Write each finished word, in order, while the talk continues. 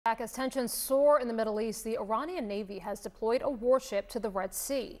As tensions soar in the Middle East, the Iranian Navy has deployed a warship to the Red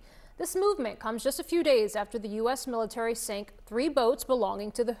Sea. This movement comes just a few days after the U.S. military sank 3 boats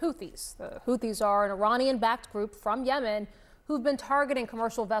belonging to the Houthis. The Houthis are an Iranian-backed group from Yemen who've been targeting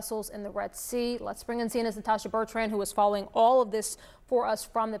commercial vessels in the Red Sea. Let's bring in CNN's Natasha Bertrand, who is following all of this for us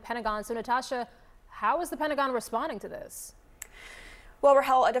from the Pentagon. So, Natasha, how is the Pentagon responding to this? Well,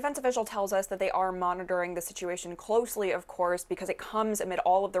 Rahel, a defense official tells us that they are monitoring the situation closely, of course, because it comes amid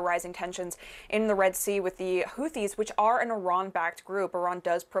all of the rising tensions in the Red Sea with the Houthis, which are an Iran-backed group. Iran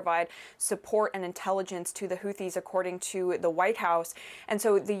does provide support and intelligence to the Houthis, according to the White House. And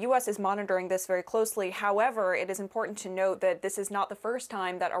so the U.S. is monitoring this very closely. However, it is important to note that this is not the first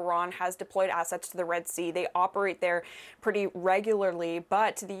time that Iran has deployed assets to the Red Sea. They operate there pretty regularly.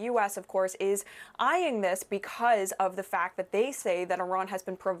 But the U.S., of course, is eyeing this because of the fact that they say that Iran has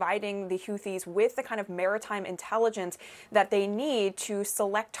been providing the Houthis with the kind of maritime intelligence that they need to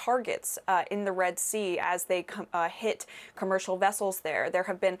select targets in the Red Sea as they hit commercial vessels there. There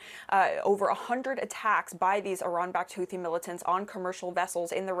have been over 100 attacks by these Iran-backed Houthi militants on commercial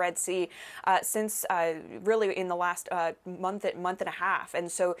vessels in the Red Sea since really in the last month and a half.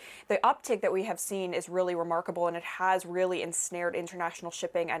 And so the uptick that we have seen is really remarkable, and it has really ensnared international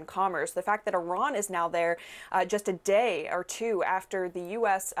shipping and commerce. The fact that Iran is now there just a day or two after the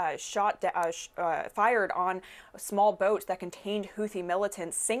U.S. fired on small boats that contained Houthi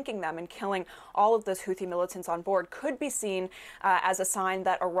militants, sinking them and killing all of those Houthi militants on board, could be seen as a sign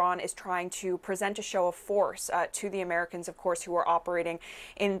that Iran is trying to present a show of force to the Americans, of course, who are operating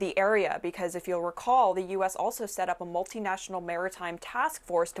in the area. Because if you'll recall, the U.S. also set up a multinational maritime task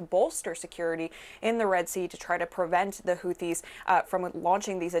force to bolster security in the Red Sea to try to prevent the Houthis from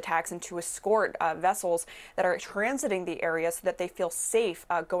launching these attacks and to escort vessels that are transiting the area so that they feel safe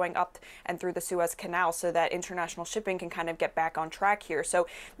going up and through the Suez Canal, so that international shipping can kind of get back on track here. So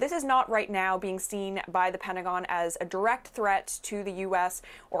this is not right now being seen by the Pentagon as a direct threat to the U.S.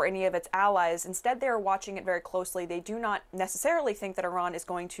 or any of its allies. Instead, they are watching it very closely. They do not necessarily think that Iran is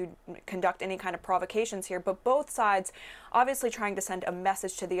going to conduct any kind of provocations here, but both sides obviously trying to send a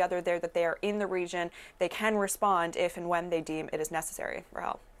message to the other there that they are in the region. They can respond if and when they deem it is necessary.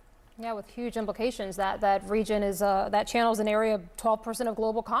 Rahel. Yeah, with huge implications. That region is that channel is an area 12% of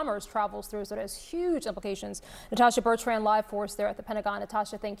global commerce travels through, so it has huge implications. Natasha Bertrand live for us there at the Pentagon.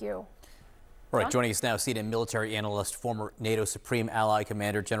 Natasha, thank you. All right, joining us now, CNN military analyst, former NATO Supreme Ally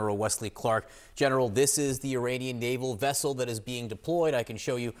Commander General Wesley Clark. General, this is the Iranian naval vessel that is being deployed. I can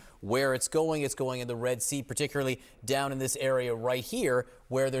show you where it's going. It's going in the Red Sea, particularly down in this area right here,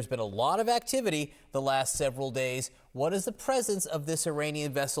 where there's been a lot of activity the last several days. What does the presence of this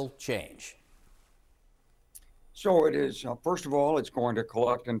Iranian vessel change? So it is, first of all, it's going to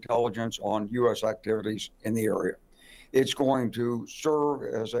collect intelligence on U.S. activities in the area. It's going to serve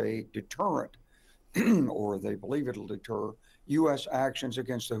as a deterrent, or they believe it'll deter U.S. actions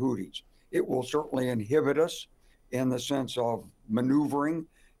against the Houthis. It will certainly inhibit us in the sense of maneuvering.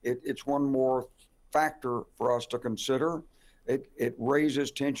 It's one more factor for us to consider. It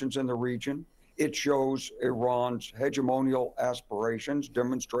raises tensions in the region. It shows Iran's hegemonial aspirations,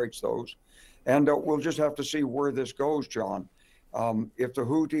 demonstrates those. And we'll just have to see where this goes, John. If the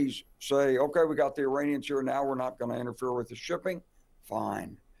Houthis say, okay, we got the Iranians here now, we're not going to interfere with the shipping,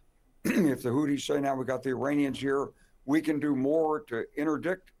 fine. If the Houthis say, now we got the Iranians here, we can do more to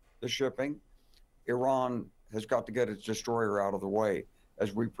interdict the shipping, Iran has got to get its destroyer out of the way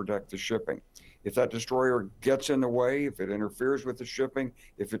as we protect the shipping. If that destroyer gets in the way, if it interferes with the shipping,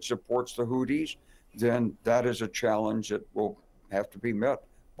 if it supports the Houthis, then that is a challenge that will have to be met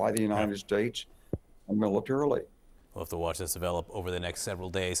by the United States militarily. We'll have to watch this develop over the next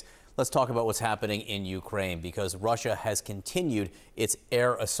several days. Let's talk about what's happening in Ukraine, because Russia has continued its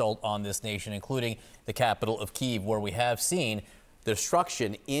air assault on this nation, including the capital of Kyiv, where we have seen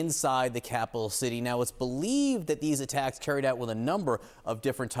destruction inside the capital city. Now, it's believed that these attacks carried out with a number of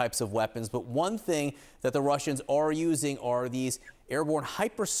different types of weapons, but one thing that the Russians are using are these airborne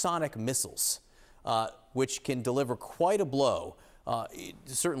hypersonic missiles, which can deliver quite a blow,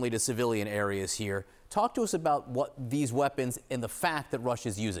 certainly to civilian areas here. Talk to us about what these weapons and the fact that Russia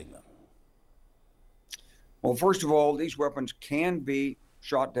is using them. Well, first of all, these weapons can be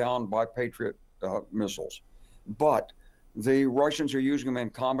shot down by Patriot missiles, but the Russians are using them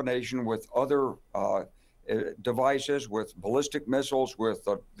in combination with other devices, with ballistic missiles, with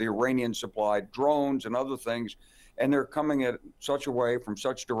the Iranian-supplied drones and other things, and they're coming at such a way from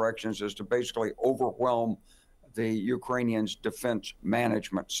such directions as to basically overwhelm the Ukrainians' defense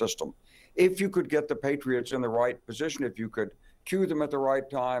management system. If you could get the Patriots in the right position, if you could cue them at the right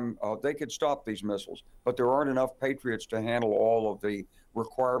time, they could stop these missiles. But there aren't enough Patriots to handle all of the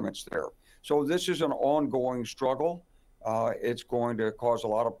requirements there. So this is an ongoing struggle. It's going to cause a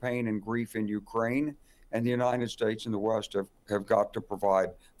lot of pain and grief in Ukraine, and the United States and the West have got to provide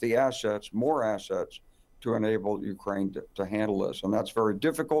the assets, more assets, to enable Ukraine to handle this. And that's very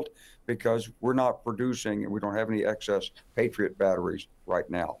difficult because we're not producing and we don't have any excess Patriot batteries right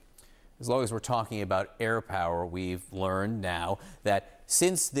now. As long as we're talking about air power, we've learned now that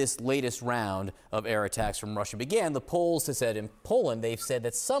since this latest round of air attacks from Russia began, the Poles have said in Poland, they've said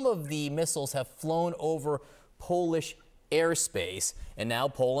that some of the missiles have flown over Polish airspace, and now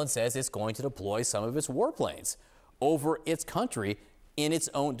Poland says it's going to deploy some of its warplanes over its country in its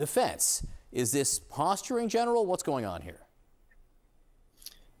own defense. Is this posturing, General? What's going on here?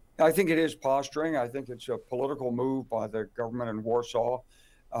 I think it is posturing. I think it's a political move by the government in Warsaw.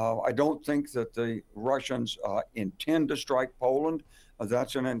 I don't think that the Russians intend to strike Poland.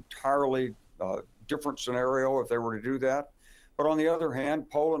 That's an entirely different scenario if they were to do that. But on the other hand,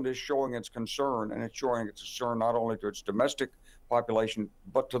 Poland is showing its concern, and it's showing its concern not only to its domestic population,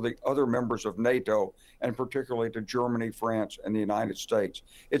 but to the other members of NATO, and particularly to Germany, France, and the United States.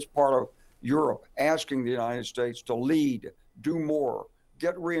 It's part of Europe asking the United States to lead, do more,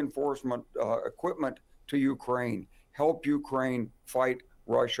 get reinforcement equipment to Ukraine, help Ukraine fight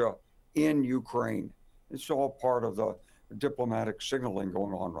Russia in Ukraine. It's all part of the diplomatic signaling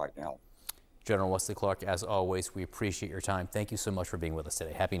going on right now. General Wesley Clark, as always, we appreciate your time. Thank you so much for being with us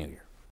today. Happy New Year.